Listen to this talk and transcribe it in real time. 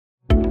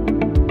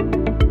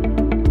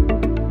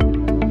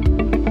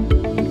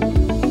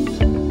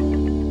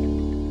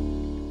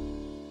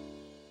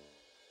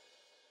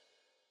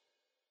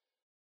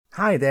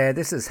Hi there,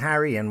 this is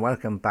Harry, and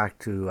welcome back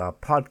to our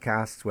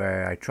podcast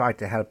where I try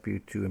to help you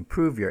to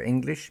improve your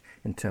English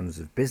in terms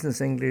of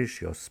business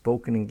English, your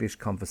spoken English,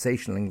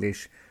 conversational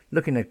English,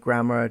 looking at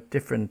grammar,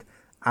 different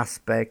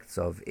aspects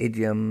of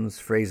idioms,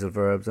 phrasal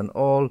verbs, and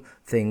all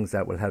things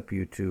that will help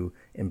you to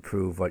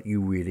improve what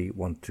you really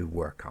want to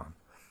work on.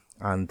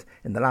 And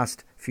in the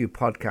last few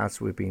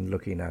podcasts, we've been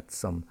looking at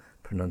some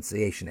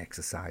pronunciation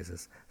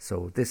exercises.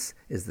 So this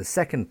is the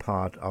second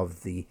part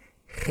of the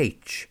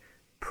H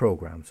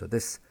program. So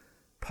this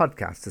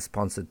podcast is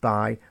sponsored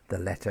by the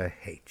letter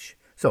H.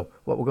 So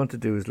what we're going to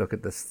do is look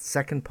at the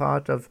second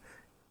part of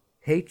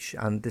H,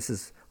 and this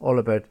is all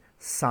about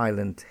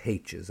silent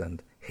H's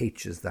and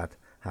H's that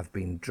have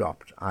been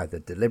dropped either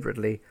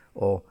deliberately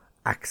or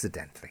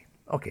accidentally.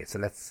 Okay, so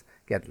let's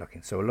get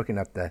looking. So we're looking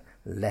at the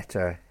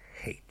letter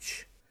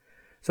H.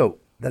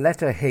 So the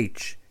letter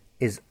H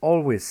is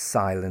always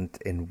silent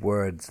in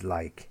words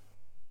like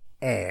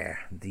heir,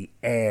 the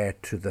heir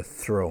to the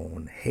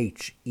throne,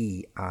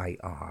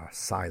 H-E-I-R,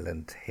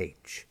 silent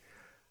H.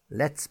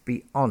 Let's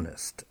be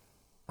honest.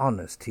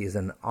 Honest, he is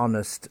an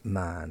honest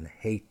man,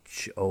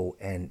 H-O-N-E-S-T.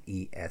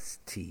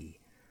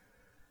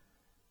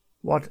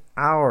 What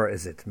hour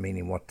is it,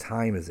 meaning what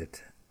time is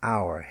it?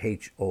 Hour,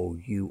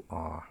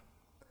 H-O-U-R.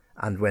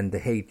 And when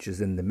the H is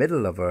in the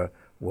middle of a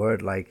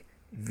word like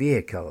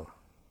vehicle,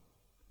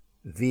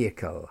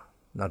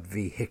 not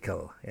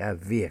vehicle,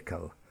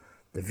 vehicle.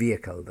 The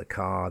vehicle, the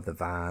car, the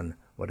van,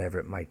 whatever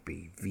it might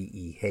be,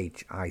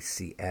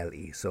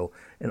 V-E-H-I-C-L-E. So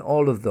in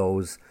all of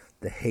those,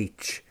 the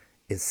H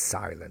is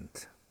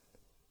silent.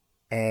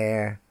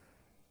 Heir,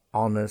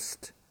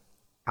 honest,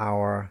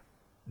 our,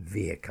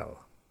 vehicle.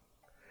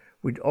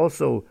 We'd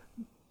also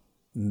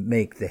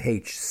make the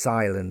H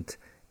silent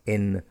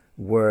in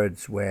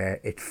words where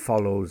it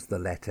follows the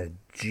letter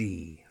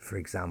G. For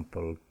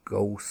example,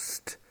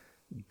 ghost,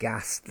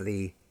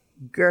 ghastly,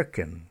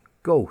 gherkin.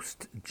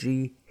 Ghost,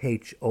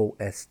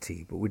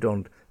 G-H-O-S-T, but we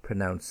don't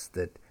pronounce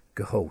that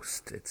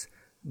ghost. It's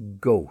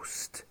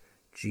ghost,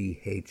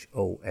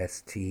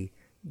 G-H-O-S-T,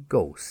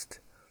 ghost.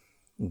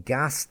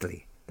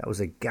 Ghastly, that was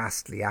a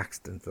ghastly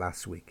accident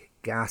last week.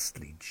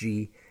 Ghastly,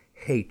 G-H-A-S-T-L-Y,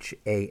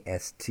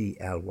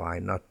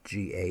 not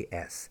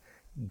G-A-S.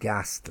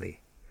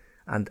 Ghastly.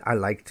 And I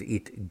like to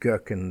eat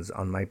gherkins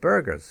on my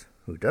burgers.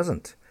 Who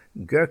doesn't?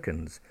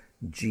 Gherkins,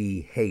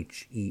 G-H-E-R-K-I-N-S.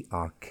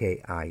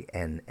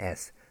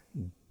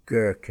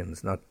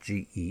 Gherkins, not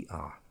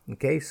G-E-R.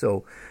 Okay,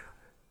 so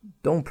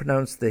don't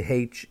pronounce the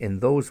H in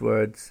those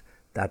words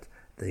that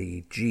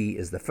the G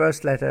is the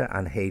first letter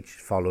and H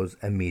follows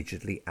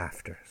immediately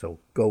after. So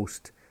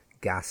ghost,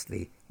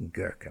 ghastly,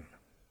 gherkin.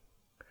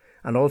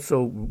 And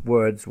also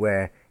words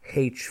where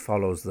H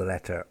follows the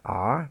letter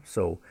R.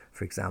 So,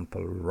 for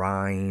example,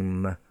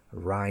 rhyme,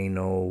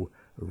 rhino,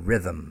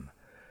 rhythm.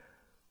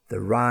 The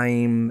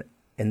rhyme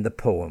in the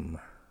poem,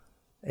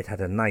 it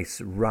had a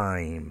nice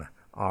rhyme,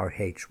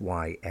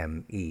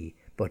 R-H-Y-M-E,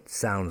 but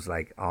sounds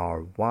like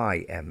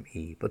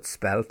R-Y-M-E, but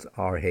spelt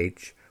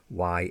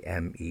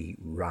R-H-Y-M-E,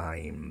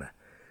 rhyme.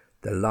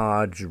 The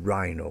large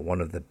rhino,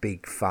 one of the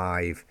big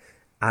 5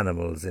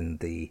 animals in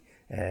the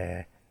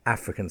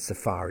African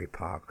safari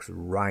parks,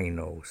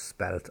 rhino,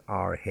 spelt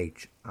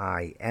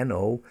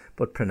R-H-I-N-O,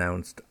 but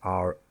pronounced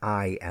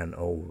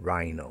R-I-N-O,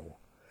 rhino.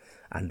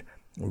 And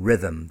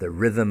rhythm, the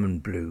rhythm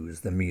and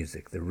blues, the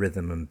music, the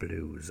rhythm and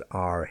blues,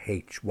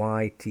 R-H-Y-T-H-M,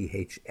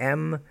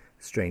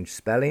 strange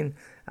spelling,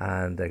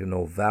 and there are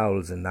no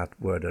vowels in that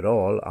word at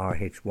all,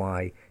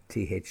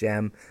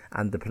 R-H-Y-T-H-M,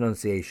 and the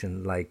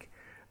pronunciation like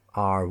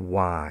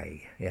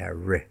R-Y,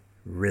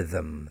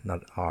 rhythm,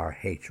 not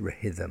R-H,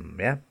 rhythm,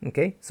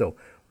 okay, so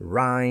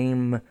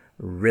rhyme,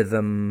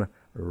 rhythm,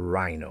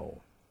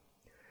 rhino.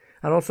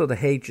 And also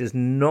the H is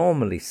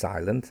normally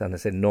silent, and I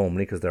say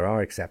normally because there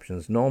are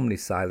exceptions, normally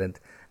silent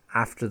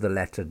after the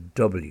letter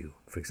W.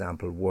 For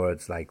example,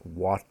 words like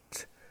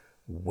what,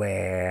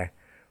 where,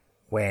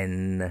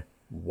 when,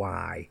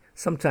 why.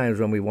 Sometimes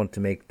when we want to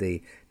make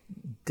the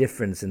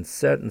difference in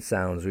certain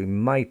sounds, we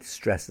might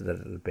stress it a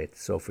little bit.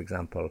 So, for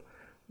example,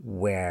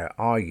 where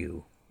are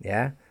you?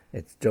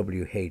 It's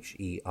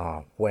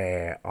W-H-E-R.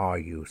 Where are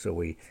you? So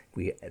we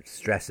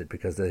stress it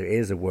because there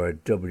is a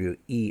word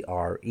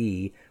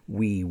W-E-R-E.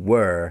 We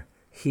were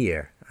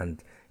here,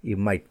 and you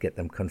might get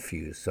them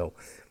confused. So,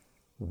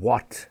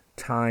 what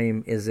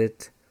time is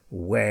it?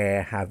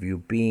 Where have you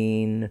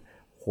been?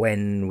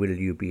 When will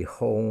you be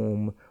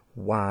home?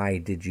 Why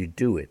did you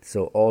do it?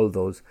 So all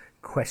those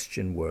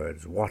question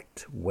words,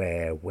 what,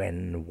 where,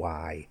 when,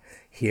 why.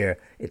 Here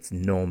it's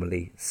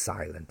normally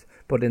silent.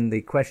 But in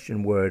the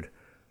question word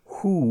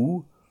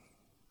who,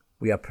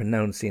 we are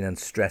pronouncing and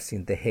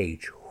stressing the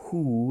H.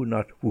 Who,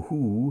 not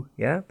who,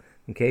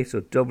 Okay,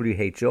 so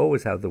W-H-O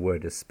is how the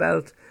word is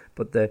spelt,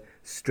 but the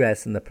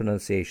stress and the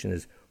pronunciation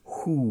is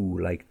who,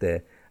 like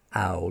the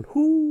owl.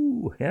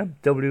 Who,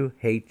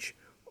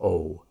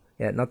 W-H-O.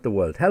 Not the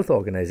World Health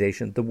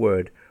Organization, the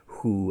word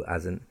who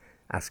as in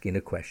asking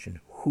a question.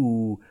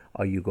 Who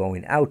are you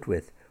going out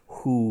with?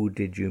 Who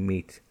did you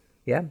meet?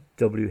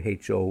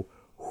 W-H-O,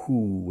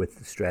 who with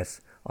the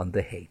stress on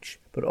the H.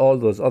 But all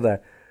those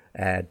other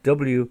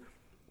W,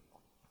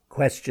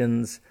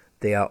 questions,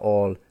 they are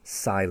all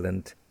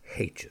silent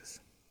H's.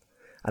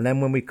 And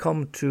then when we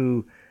come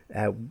to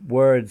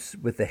words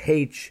with the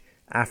H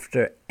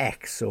after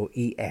X, or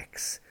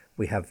EX,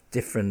 we have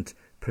different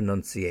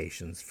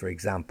pronunciations. For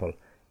example,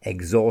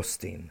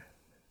 exhausting.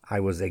 I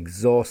was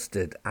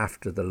exhausted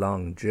after the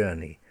long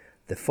journey.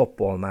 The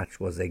football match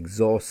was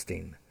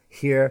exhausting.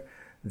 Here,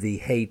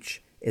 the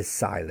H is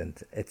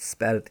silent. It's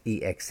spelled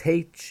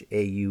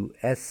EXHAUSTING,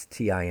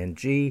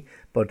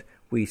 but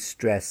we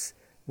stress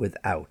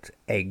without.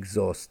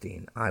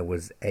 Exhausting. I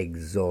was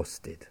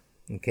exhausted.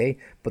 Okay,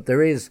 but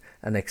there is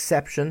an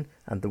exception,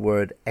 and the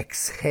word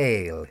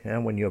exhale.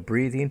 When you're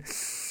breathing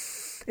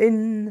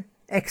in,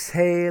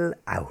 exhale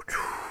out.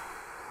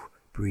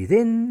 Breathe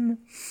in,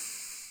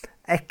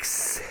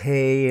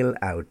 exhale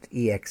out.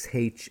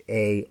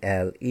 EXHALE,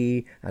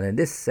 and in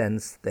this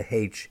sense, the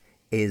H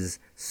is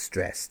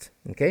stressed.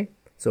 Okay,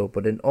 so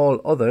but in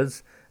all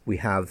others, we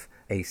have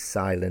a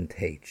silent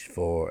H.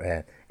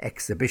 For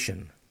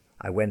exhibition.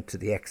 I went to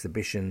the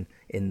exhibition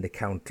in the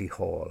county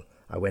hall.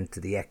 I went to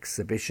the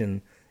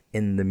exhibition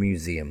in the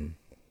museum.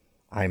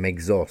 I'm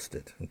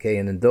exhausted. Okay,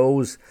 and in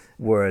those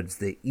words,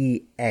 the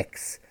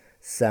EX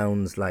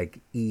sounds like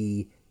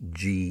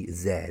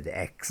EGZ,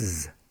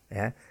 X,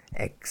 yeah,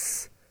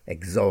 X,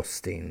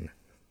 exhausting,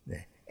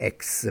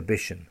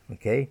 exhibition.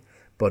 Okay,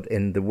 but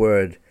in the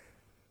word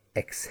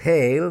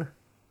exhale,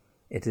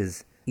 it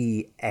is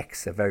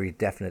EX, a very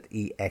definite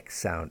EX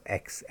sound,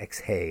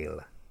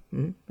 exhale.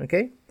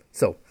 Okay,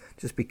 so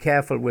just be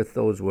careful with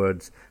those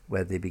words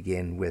where they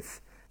begin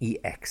with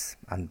EX,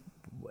 and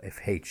if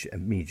H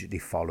immediately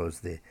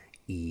follows the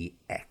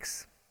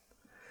EX.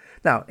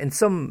 Now, in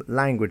some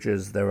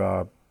languages, there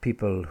are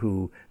people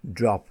who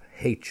drop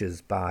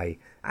H's by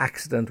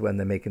accident when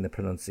they're making the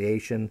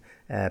pronunciation,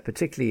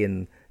 particularly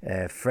in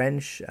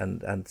French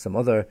and some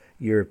other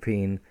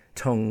European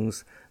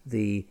tongues.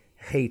 The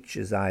H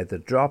is either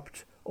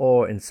dropped,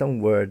 or in some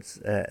words,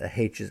 a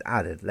H is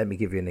added. Let me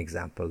give you an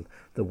example.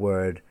 The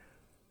word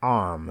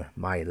arm,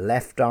 my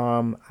left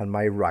arm and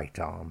my right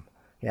arm.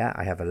 Yeah,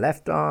 I have a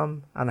left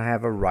arm and I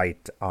have a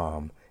right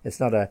arm. It's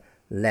not a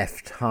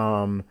left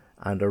arm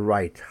and a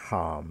right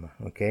arm.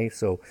 Okay,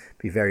 so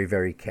be very,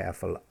 very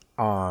careful.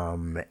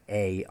 Arm,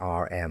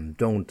 A-R-M.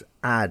 Don't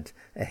add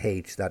a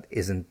H that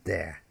isn't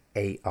there.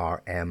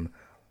 A-R-M,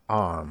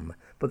 arm.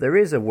 But there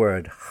is a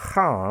word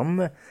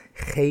harm,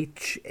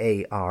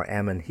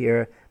 H-A-R-M, and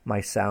here my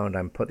sound,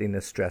 I'm putting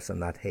a stress on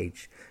that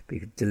H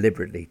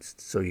deliberately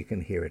so you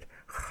can hear it.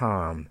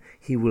 Harm.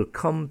 He will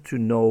come to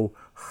no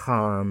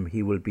harm.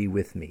 He will be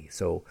with me.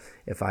 So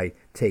if I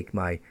take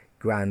my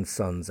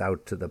grandsons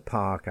out to the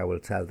park, I will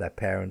tell their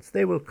parents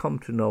they will come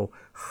to no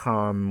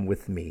harm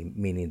with me,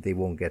 meaning they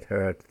won't get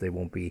hurt. They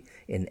won't be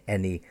in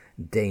any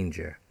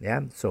danger.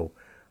 Yeah. So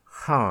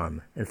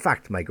harm. In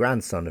fact, my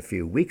grandson a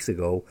few weeks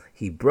ago,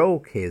 he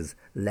broke his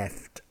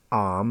left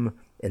arm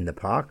in the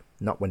park.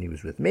 Not when he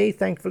was with me,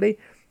 thankfully.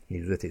 He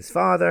was with his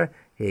father.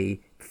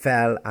 He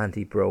fell and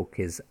he broke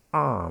his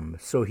arm.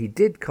 So he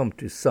did come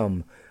to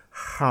some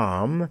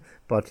harm,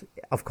 but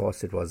of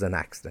course it was an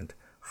accident.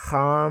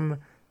 Harm,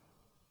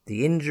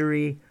 the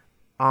injury,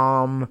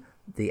 arm,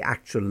 the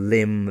actual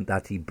limb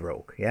that he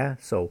broke. Yeah,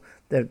 so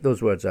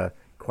those words are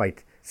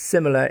quite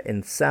similar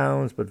in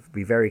sounds, but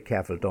be very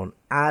careful. Don't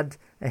add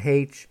a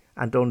H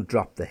and don't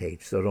drop the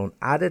H. So don't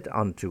add it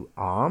onto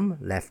arm,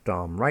 left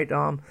arm, right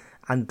arm,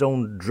 and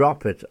don't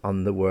drop it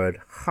on the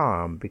word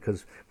harm,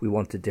 because we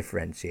want to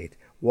differentiate.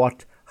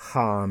 What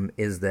harm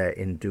is there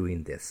in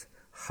doing this?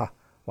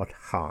 What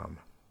harm?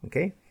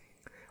 Okay?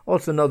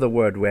 Also another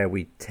word where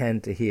we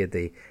tend to hear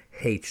the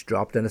H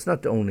dropped, and it's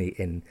not only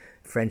in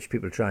French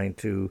people trying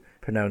to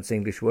pronounce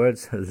English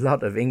words. A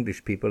lot of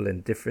English people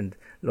in different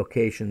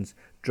locations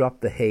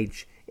drop the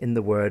H in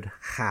the word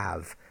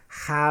have.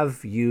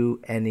 Have you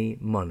any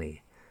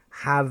money?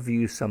 Have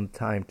you some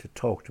time to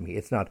talk to me?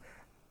 It's not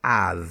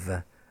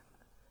have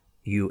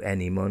you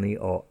any money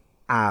or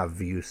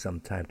have you some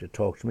time to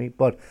talk to me.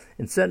 But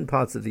in certain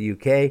parts of the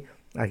UK,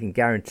 I can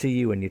guarantee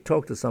you when you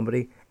talk to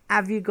somebody,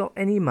 have you got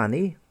any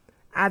money?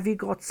 Have you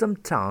got some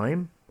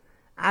time?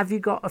 Have you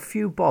got a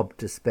few bob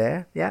to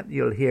spare? Yeah,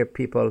 you'll hear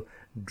people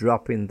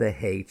dropping the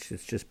H.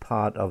 It's just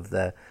part of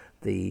the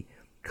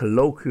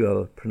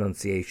colloquial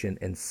pronunciation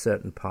in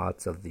certain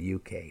parts of the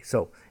UK.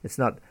 So it's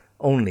not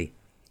only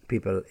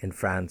people in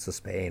France or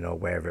Spain or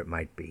wherever it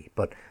might be,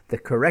 but the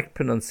correct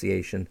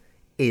pronunciation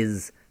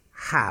is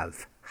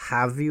have.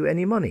 Have you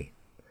any money?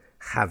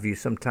 Have you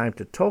some time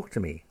to talk to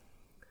me?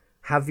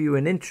 Have you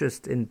an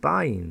interest in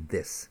buying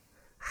this?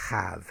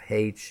 Have,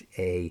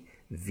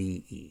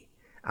 H-A-V-E.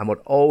 And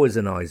what always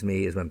annoys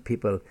me is when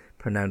people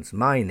pronounce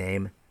my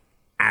name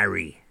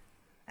Harry.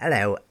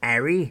 Hello,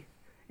 Harry.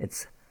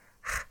 It's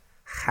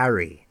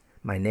Harry.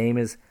 My name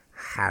is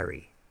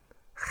Harry.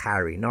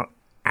 Harry, not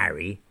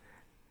Harry.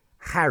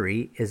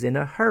 Harry is in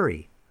a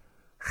hurry.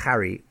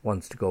 Harry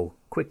wants to go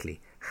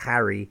quickly.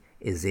 Harry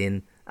is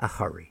in a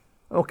hurry.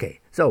 Okay,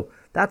 so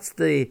that's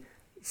the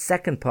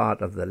second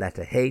part of the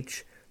letter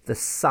H, the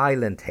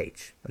silent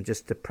H. And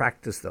just to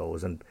practice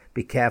those and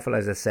be careful,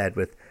 as I said,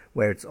 with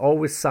where it's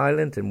always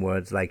silent in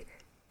words like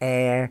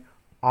air,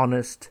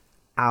 honest,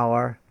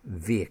 our,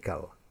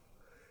 vehicle.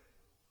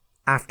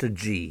 After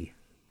G,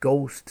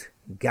 ghost,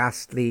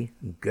 ghastly,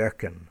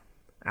 gherkin.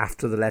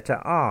 After the letter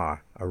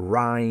R, a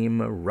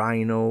rhyme,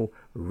 rhino,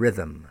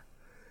 rhythm.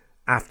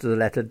 After the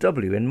letter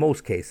W, in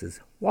most cases,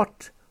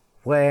 what,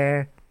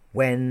 where,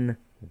 when,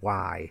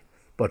 why.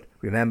 But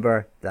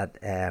remember that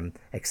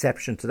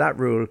exception to that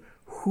rule,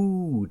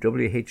 who,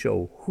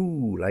 W-H-O,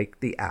 who, like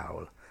the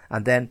owl.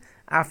 And then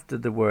after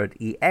the word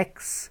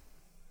EX,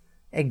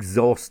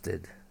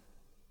 exhausted,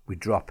 we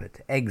drop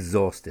it.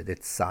 Exhausted,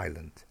 it's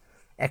silent.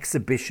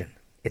 Exhibition,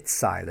 it's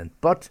silent.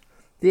 But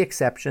the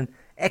exception,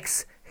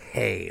 exhale.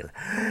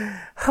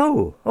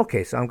 Oh,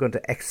 okay, so I'm going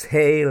to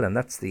exhale, and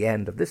that's the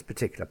end of this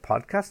particular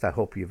podcast. I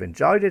hope you've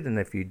enjoyed it, and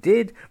if you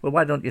did, well,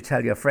 why don't you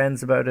tell your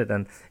friends about it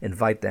and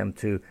invite them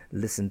to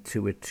listen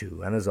to it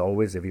too. And as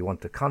always, if you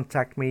want to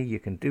contact me, you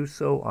can do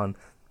so on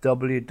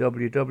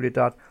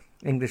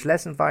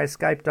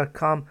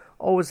www.englishlessonviaskype.com.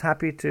 Always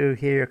happy to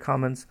hear your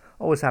comments,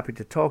 always happy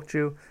to talk to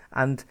you,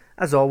 and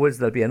as always,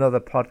 there'll be another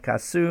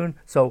podcast soon.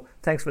 So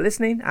thanks for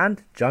listening,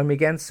 and join me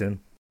again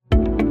soon.